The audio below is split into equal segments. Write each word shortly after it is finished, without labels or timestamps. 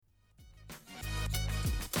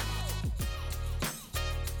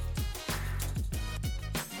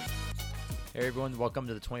Hey everyone, welcome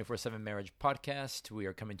to the 24/7 Marriage Podcast. We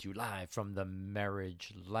are coming to you live from the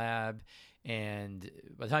Marriage Lab. And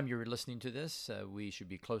by the time you're listening to this, we should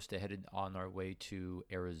be close to headed on our way to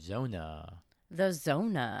Arizona. The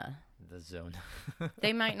Zona. The zone.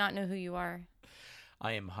 They might not know who you are.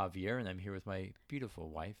 I am Javier, and I'm here with my beautiful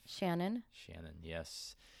wife, Shannon. Shannon,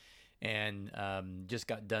 yes. And just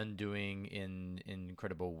got done doing an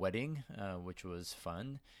incredible wedding, which was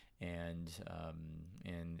fun. And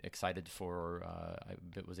excited for I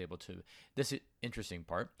was able to this interesting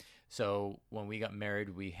part. So when we got married,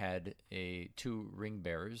 we had two ring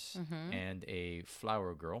bearers and a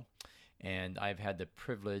flower girl, and I've had the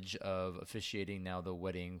privilege of officiating now the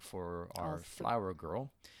wedding for our flower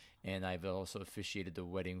girl, and I've also officiated the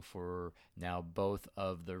wedding for now both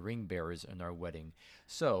of the ring bearers in our wedding.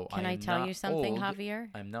 So Can I tell you something, old. Javier?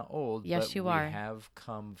 I'm not old. Yes, but you we are. have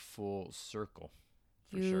come full circle.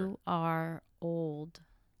 You are old.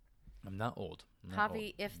 I'm not old.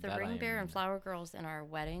 Javi, if the ring bearer and flower girls in our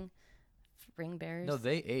wedding, ring bearers. No,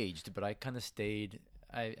 they aged, but I kind of stayed.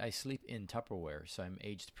 I sleep in Tupperware, so I'm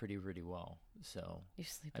aged pretty well. So you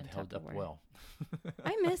sleep I've in held Tupperware. up well.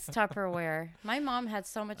 I miss Tupperware. My mom had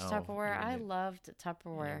so much Tupperware. I loved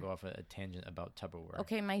Tupperware. Go off a tangent about Tupperware.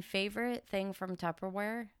 Okay, my favorite thing from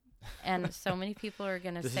Tupperware, and so many people are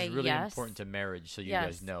going to say yes. This is really important to marriage, so you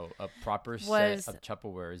guys know a proper Was set of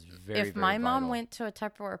Tupperware is very, if very my mom vital. went to a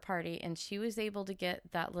Tupperware party and she was able to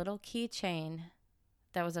get that little keychain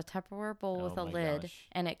that was a Tupperware bowl with a lid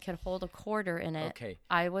and it could hold a quarter in it,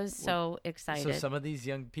 I was so excited. So some of these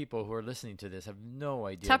young people who are listening to this have no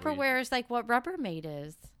idea. Tupperware is like what Rubbermaid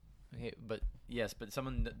is. Okay, but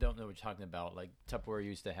someone that don't know what you're talking about. Like Tupperware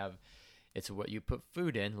used to have. It's what you put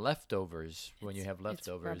food in, leftovers, when you have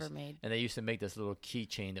leftovers. It's Rubbermaid. And they used to make this little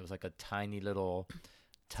keychain that was like a tiny little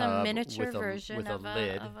tub. It's a miniature version with of a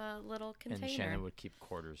lid. Of a little container. And Shannon would keep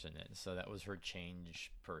quarters in it. So that was her change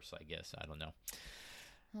purse, I guess. I don't know.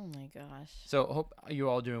 Oh, my gosh. So hope you're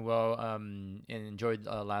all doing well and enjoyed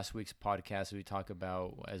last week's podcast. We talk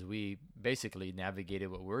about, as we basically navigated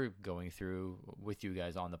what we're going through with you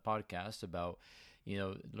guys on the podcast about,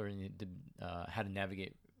 learning how to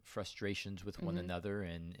navigate frustrations with one another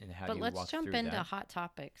and how do you walk through that. But let's jump into hot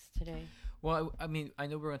topics today. Well, I mean, I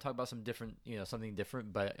know we're going to talk about something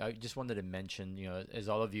different, but I just wanted to mention, as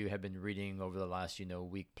all of you have been reading over the last,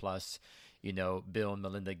 week plus, Bill and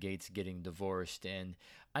Melinda Gates getting divorced. And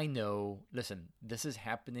I know, listen, this is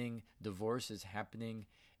happening. Divorce is happening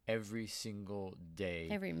every single day.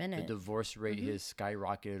 Every minute. The divorce rate has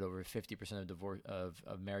skyrocketed. Over 50%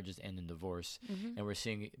 of marriages end in divorce. And we're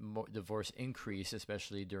seeing more divorce increase,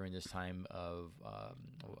 especially during this time of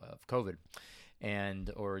COVID.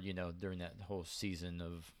 During that whole season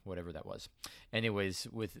of whatever that was. Anyways,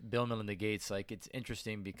 with Bill and Melinda Gates, like, it's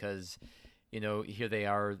interesting because, here they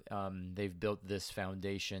are, they've built this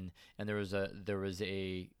foundation, and there was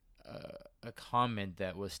a comment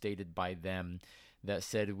that was stated by them that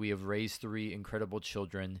said, "We have raised 3 incredible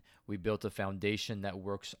children. We built a foundation that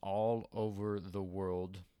works all over the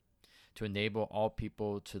world to enable all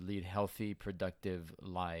people to lead healthy, productive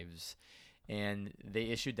lives." And they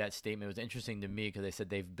issued that statement. It was interesting to me because they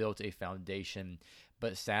said they've built a foundation,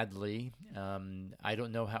 but sadly, I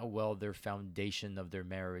don't know how well their foundation of their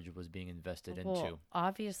marriage was being invested into.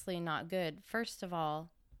 Obviously not good. First of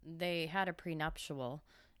all, they had a prenuptial.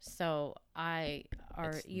 So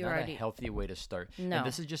It's not a healthy way to start. No. And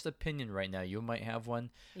this is just opinion right now. You might have one.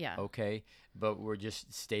 Yeah. Okay. But we're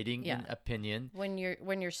just stating an opinion. When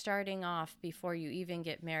you're starting off before you even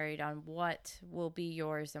get married on what will be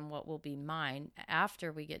yours and what will be mine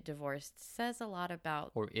after we get divorced says a lot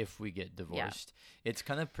about. Or if we get divorced. It's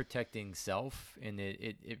kind of protecting self, and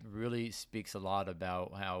it really speaks a lot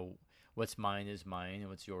about how what's mine is mine and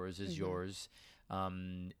what's yours is yours.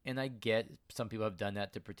 And I get some people have done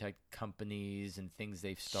that to protect companies and things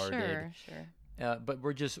they've started. Sure. But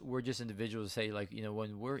we're just individuals say, like,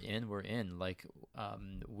 when we're in, like,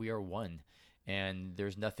 we are one, and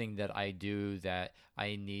there's nothing that I do that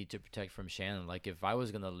I need to protect from Shannon. Like, if I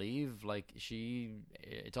was going to leave, like,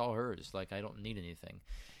 it's all hers. Like, I don't need anything.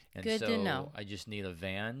 And Good to know. I just need a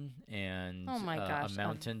van and a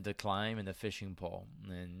mountain to climb and a fishing pole.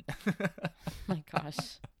 And oh my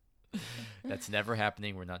gosh. That's never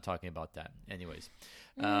happening. We're not talking about that. Anyways.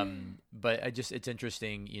 But it's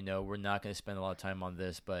interesting, we're not going to spend a lot of time on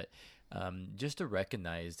this, but just to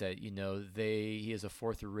recognize that, he is the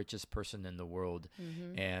 4th richest person in the world.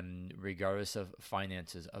 And regardless of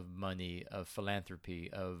finances, of money, of philanthropy,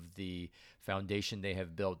 of the foundation they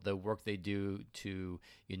have built, the work they do to,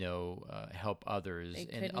 help others,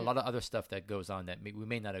 and a lot of other stuff that goes on that we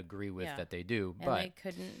may not agree with that they do. And but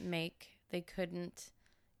they couldn't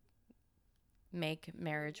make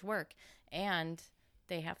marriage work. And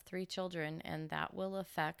they have 3 children, and that will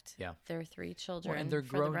affect their 3 children and they're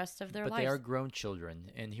for the rest of their lives. But they are grown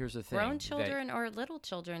children. And here's the thing. Grown children or little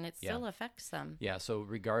children, it still affects them. Yeah, so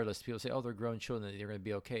regardless, people say, oh, they're grown children, they're going to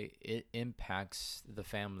be okay. It impacts the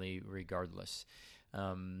family regardless.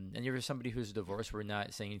 And if you're somebody who's divorced, we're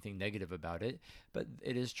not saying anything negative about it, but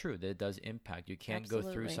it is true that it does impact. You can't go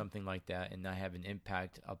through something like that and not have an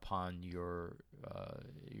impact upon your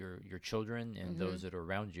children and those that are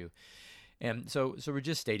around you. And so we're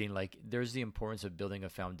just stating, like, there's the importance of building a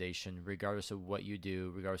foundation, regardless of what you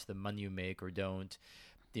do, regardless of the money you make or don't.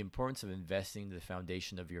 The importance of investing in the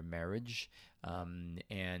foundation of your marriage,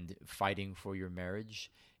 and fighting for your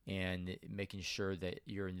marriage, and making sure that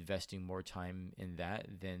you're investing more time in that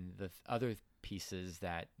than the other pieces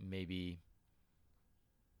that maybe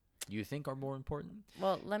you think are more important.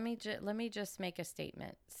 Well, let me just make a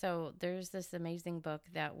statement. So there's this amazing book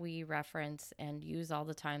that we reference and use all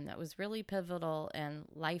the time that was really pivotal and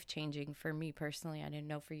life-changing for me personally. I didn't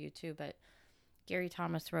know for you too, but Gary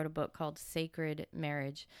Thomas wrote a book called Sacred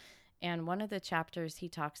Marriage. And one of the chapters, he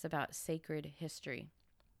talks about sacred history.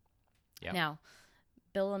 Yeah. Now,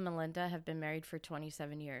 Bill and Melinda have been married for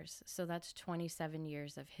 27 years. So that's 27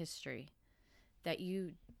 years of history that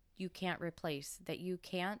you can't replace, that you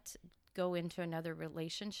can't go into another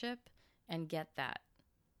relationship and get that.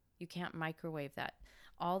 You can't microwave that.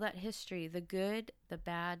 All that history, the good, the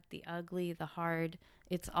bad, the ugly, the hard,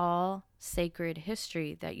 it's all sacred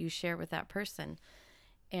history that you share with that person.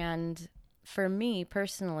 And for me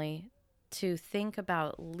personally, to think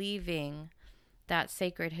about leaving that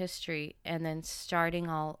sacred history and then starting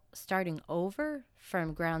over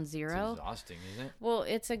from ground zero. It's exhausting, isn't it? Well,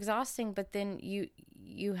 it's exhausting, but then you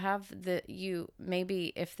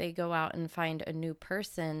maybe if they go out and find a new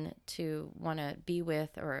person to want to be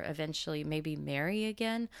with or eventually maybe marry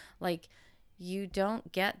again, like, you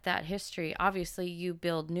don't get that history. Obviously, you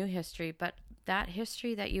build new history, but that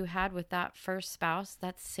history that you had with that first spouse,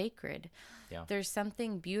 that's sacred. Yeah. There's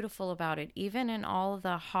something beautiful about it, even in all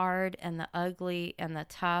the hard and the ugly and the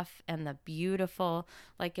tough and the beautiful.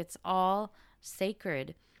 Like, it's all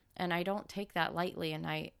sacred, and I don't take that lightly. And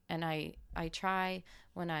I try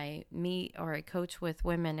when I meet or I coach with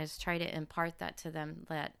women is try to impart that to them,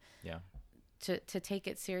 that to take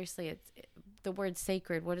it seriously. It's the word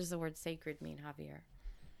sacred. What does the word sacred mean, Javier?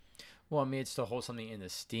 Well, I mean, it's to hold something in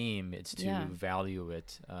esteem. It's to value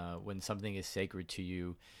it. When something is sacred to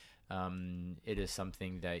you, it is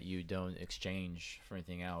something that you don't exchange for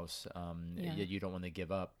anything else. You don't want to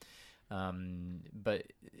give up. But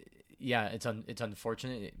yeah, it's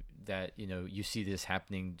unfortunate that, you see this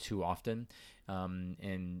happening too often.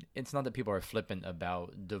 And it's not that people are flippant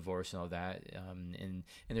about divorce and all that. And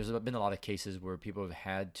there's been a lot of cases where people have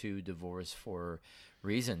had to divorce for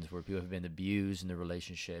reasons, where people have been abused in the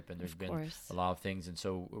relationship, and there's been a lot of things. And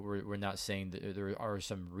so we're not saying that there are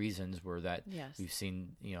some reasons where that we've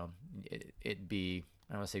seen, it be,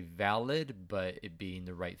 I don't want to say valid, but it being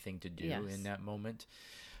the right thing to do in that moment.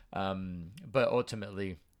 But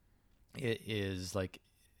ultimately, it is like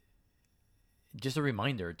just a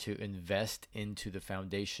reminder to invest into the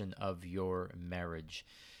foundation of your marriage.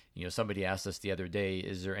 Somebody asked us the other day,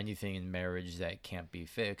 is there anything in marriage that can't be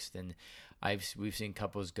fixed? And we've seen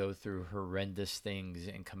couples go through horrendous things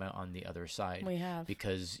and come out on the other side. We have.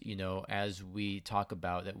 Because, as we talk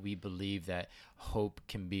about that, we believe that hope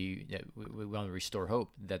can be, that we want to restore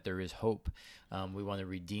hope, that there is hope. We want to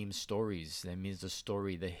redeem stories. That means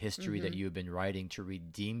the history that you've been writing, to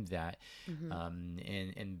redeem that,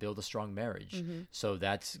 and build a strong marriage. So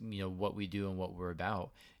that's, what we do and what we're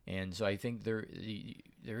about. And so I think there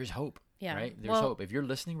is hope, right? There's hope. If you're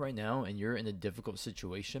listening right now and you're in a difficult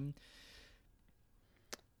situation,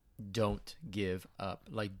 don't give up.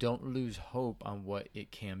 Like, don't lose hope on what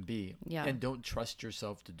it can be. Yeah. And don't trust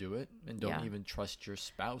yourself to do it. And don't even trust your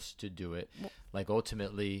spouse to do it. Like,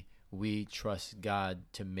 ultimately, we trust God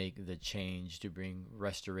to make the change, to bring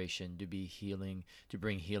restoration, to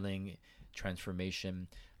bring healing, transformation.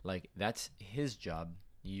 Like, that's his job.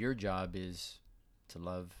 Your job is to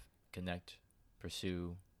love, connect,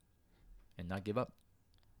 pursue, and not give up.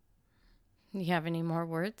 You have any more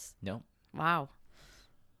words? No. Wow.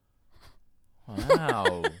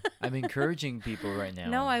 I'm encouraging people right now.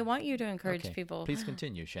 No, I want you to encourage people. Please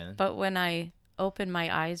continue, Shannon. But when I open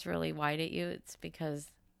my eyes really wide at you, it's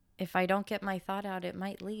because if I don't get my thought out, it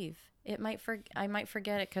might leave. I might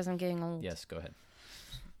forget it because I'm getting old. Yes, go ahead.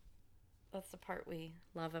 That's the part we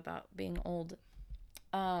love about being old.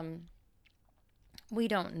 We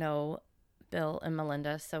don't know Bill and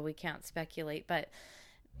Melinda, so we can't speculate. But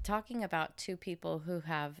talking about two people who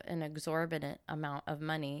have an exorbitant amount of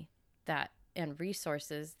money that and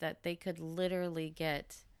resources that they could literally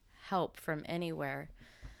get help from anywhere.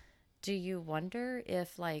 Do you wonder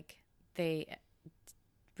if like they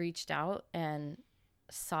reached out and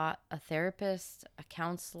sought a therapist, a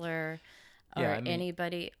counselor, or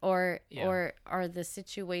anybody, or the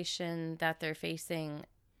situation that they're facing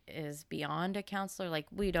is beyond a counselor? Like,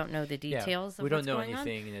 we don't know the details of we what's don't know going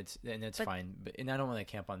anything, on. and it's fine. And I don't want to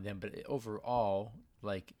camp on them, but overall,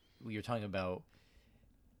 like you're talking about,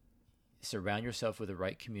 surround yourself with the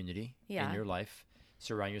right community in your life.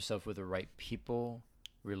 Surround yourself with the right people,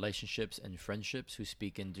 relationships, and friendships who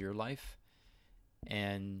speak into your life,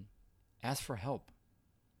 and ask for help.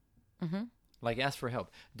 Mm-hmm. Like, ask for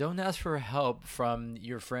help. Don't ask for help from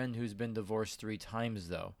your friend who's been divorced 3 times,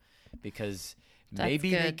 though, because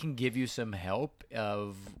maybe they can give you some help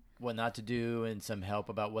of what not to do and some help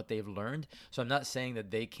about what they've learned. So I'm not saying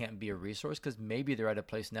that they can't be a resource, because maybe they're at a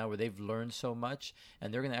place now where they've learned so much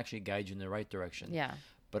and they're going to actually guide you in the right direction. Yeah.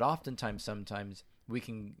 But oftentimes, sometimes we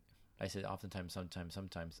can, I said oftentimes,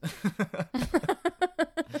 sometimes.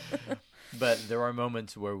 But there are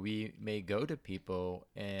moments where we may go to people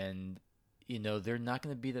and, they're not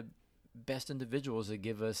going to be the best individuals to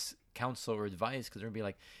give us counsel or advice, because they're going to be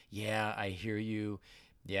like, yeah, I hear you.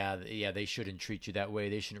 Yeah, they shouldn't treat you that way.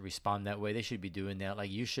 They shouldn't respond that way. They should be doing that.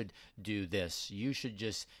 Like, you should do this. You should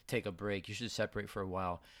just take a break. You should separate for a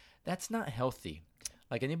while. That's not healthy.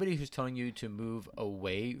 Like, anybody who's telling you to move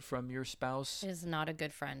away from your spouse is not a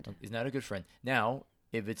good friend. Is not a good friend. Now,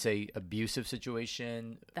 if it's a abusive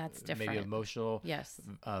situation, that's different. Maybe emotional, yes,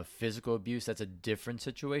 physical abuse, that's a different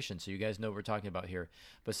situation. So you guys know what we're talking about here.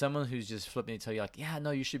 But someone who's just flipping to tell you like, yeah,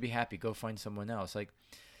 no, you should be happy. Go find someone else. Like,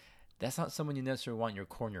 that's not someone you necessarily want in your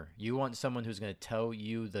corner. You want someone who's going to tell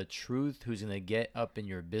you the truth, who's going to get up in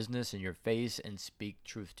your business, in your face, and speak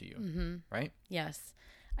truth to you. Mm-hmm. Right? Yes.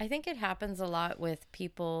 I think it happens a lot with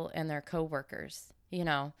people and their coworkers.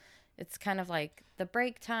 It's kind of like the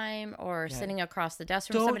break time or sitting across the desk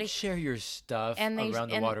from somebody. Don't share your stuff around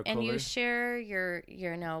the water cooler. And you share your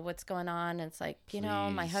what's going on. And it's like,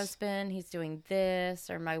 my husband, he's doing this,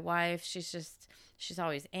 or my wife, she's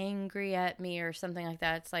always angry at me or something like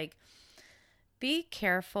that. It's like, be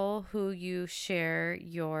careful who you share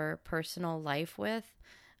your personal life with.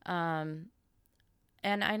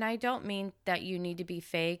 And I don't mean that you need to be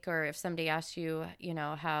fake, or if somebody asks you,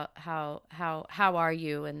 how are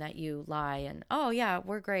you, and that you lie and, oh yeah,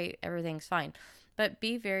 we're great, everything's fine. But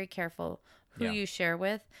be very careful who you share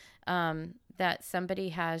with, that somebody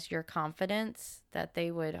has your confidence, that they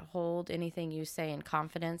would hold anything you say in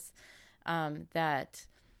confidence, that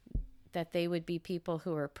they would be people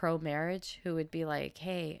who are pro-marriage, who would be like,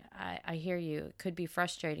 hey, I hear you. It could be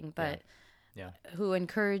frustrating, but... Yeah. Who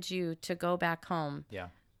encourage you to go back home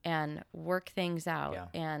and work things out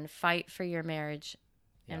and fight for your marriage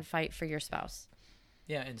and fight for your spouse.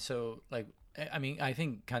 Yeah. And so, like, I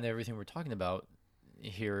think kind of everything we're talking about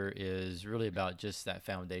here is really about just that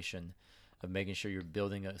foundation of making sure you're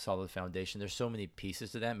building a solid foundation. There's so many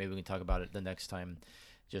pieces to that. Maybe we can talk about it the next time,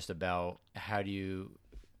 just about how do you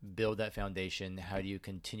build that foundation, how do you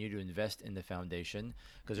continue to invest in the foundation,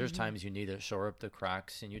 because there's times you need to shore up the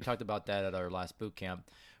cracks, and you talked about that at our last boot camp,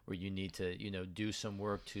 where you need to do some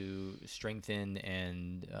work to strengthen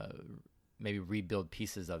and maybe rebuild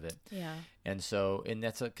pieces of it. And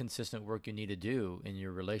that's a consistent work you need to do in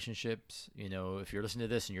your relationships. If you're listening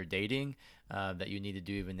to this and you're dating, that you need to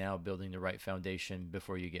do even now, building the right foundation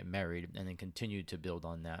before you get married, and then continue to build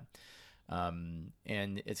on that.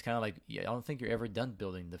 And it's kind of like, I don't think you're ever done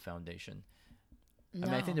building the foundation. No.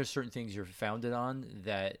 I think there's certain things you're founded on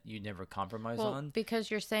that you never compromise on. Because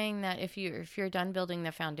you're saying that if you're done building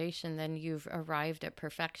the foundation, then you've arrived at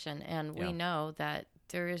perfection. And we know that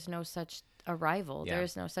there is no such arrival. There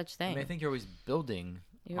is no such thing. I think you're always building.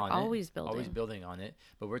 You're always building on it,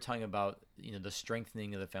 but we're talking about the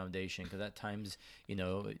strengthening of the foundation, because at times if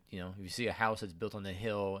you see a house that's built on a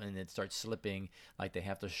hill and it starts slipping, like, they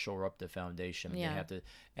have to shore up the foundation. They have to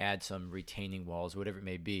add some retaining walls, whatever it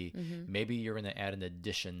may be. Maybe you're going to add an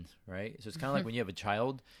addition, right? So it's kind of like when you have a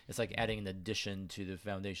child, it's like adding an addition to the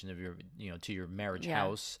foundation of your to your marriage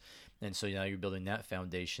house. And so now you're building that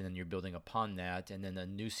foundation, and you're building upon that, and then a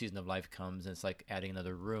new season of life comes, and it's like adding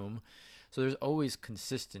another room. So there's always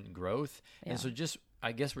consistent growth. And so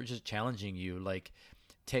I guess we're just challenging you, like,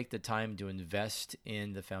 take the time to invest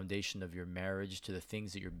in the foundation of your marriage, to the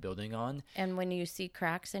things that you're building on. And when you see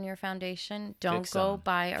cracks in your foundation, don't go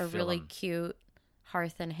buy a really cute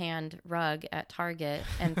Hearth and Hand rug at Target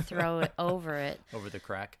and throw it over it. Over the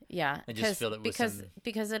crack. Yeah. And just fill it with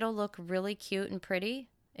because it'll look really cute and pretty.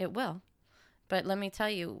 It will. But let me tell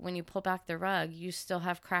you, when you pull back the rug, you still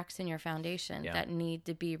have cracks in your foundation that need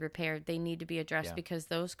to be repaired. They need to be addressed because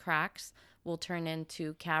those cracks will turn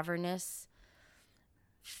into cavernous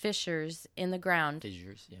fissures in the ground.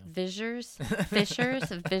 Fissures.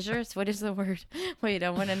 What is the word? Wait,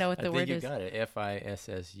 I want to know what the word is. You got it.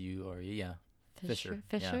 Fissure. Yeah. Fissures.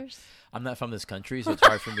 Yeah. I'm not from this country, so it's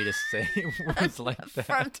hard for me to say words like that.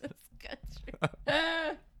 From this country.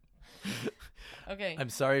 Okay. I'm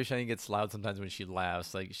sorry if Shani gets loud sometimes when she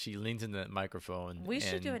laughs. Like, she leans into that microphone. We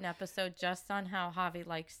should do an episode just on how Javi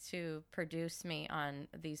likes to produce me on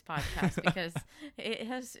these podcasts because it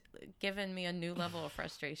has given me a new level of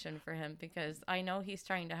frustration for him because I know he's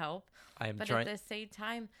trying to help. At the same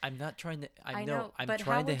time, I'm not trying to. I know. I'm but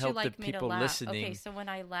trying how to help would you like the me people to laugh? listening. Okay, so when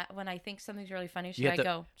I think something's really funny, should I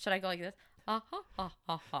go like this? Ha ha ha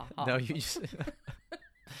ha ha. No, you just.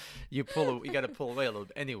 You got to pull away a little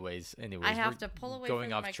bit. Anyways, I have to pull away.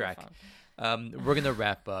 Going from off the track. We're gonna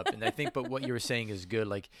wrap up, and I think, but what you were saying is good.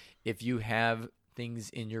 Like, if you have things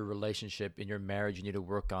in your relationship, in your marriage, you need to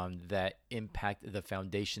work on that impact the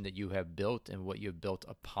foundation that you have built and what you've built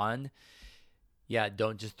upon. Yeah,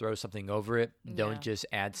 don't just throw something over it. Don't just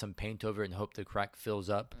add some paint over it and hope the crack fills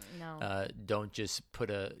up. No. Don't just put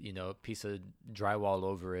a piece of drywall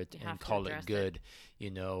over it and call it good,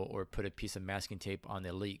 or put a piece of masking tape on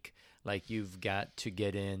a leak. Like, you've got to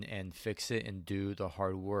get in and fix it and do the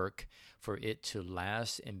hard work for it to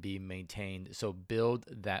last and be maintained. So build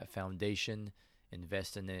that foundation.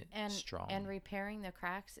 Invest in it strong. And repairing the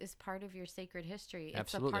cracks is part of your sacred history.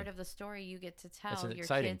 Absolutely. It's a part of the story you get to tell your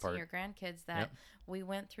kids and your grandkids that we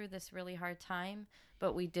went through this really hard time,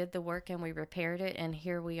 but we did the work and we repaired it, and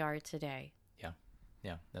here we are today.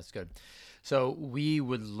 Yeah, that's good. So we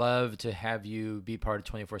would love to have you be part of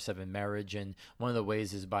 24/7 Marriage. And one of the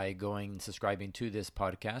ways is by going and subscribing to this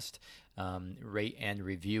podcast, rate and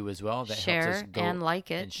review as well. That helps us go and like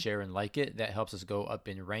it. And share and like it. That helps us go up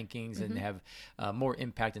in rankings and have more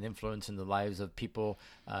impact and influence in the lives of people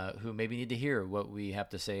who maybe need to hear what we have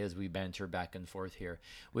to say as we banter back and forth here.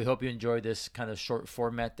 We hope you enjoy this kind of short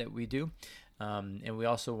format that we do. And we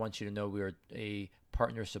also want you to know we are a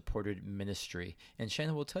partner-supported ministry. And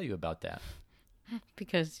Shannon will tell you about that.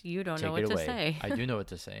 Because you don't know what to say. I do know what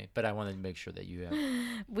to say, but I wanted to make sure that you have.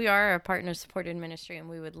 We are a partner-supported ministry, and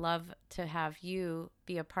we would love to have you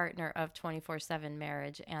be a partner of 24/7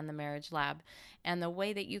 Marriage and the Marriage Lab. And the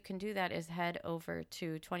way that you can do that is head over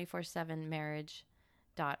to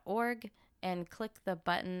 247marriage.org and click the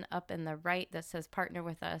button up in the right that says Partner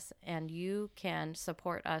with Us, and you can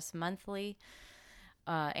support us monthly,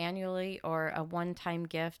 annually, or a one-time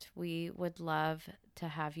gift. We would love to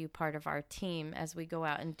have you part of our team as we go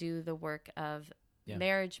out and do the work of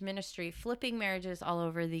marriage ministry, flipping marriages all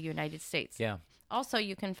over the United States. Yeah. Also,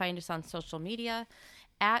 you can find us on social media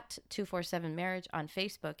at 247 Marriage on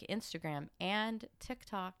Facebook, Instagram, and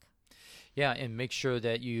TikTok. Yeah, and make sure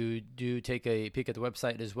that you do take a peek at the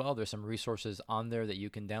website as well. There's some resources on there that you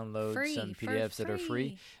can download, some PDFs that are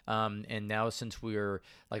free. And now, since we're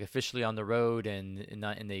like officially on the road and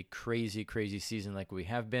not in a crazy season like we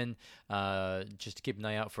have been, just keep an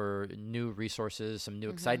eye out for new resources, some new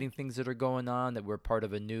exciting things that are going on, that we're part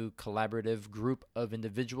of a new collaborative group of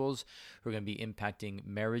individuals who are going to be impacting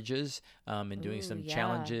marriages and doing some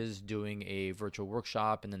challenges, doing a virtual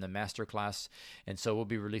workshop and then a masterclass. And so we'll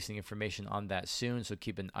be releasing information on that soon, so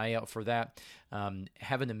keep an eye out for that.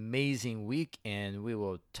 Have an amazing week, and we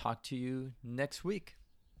will talk to you next week.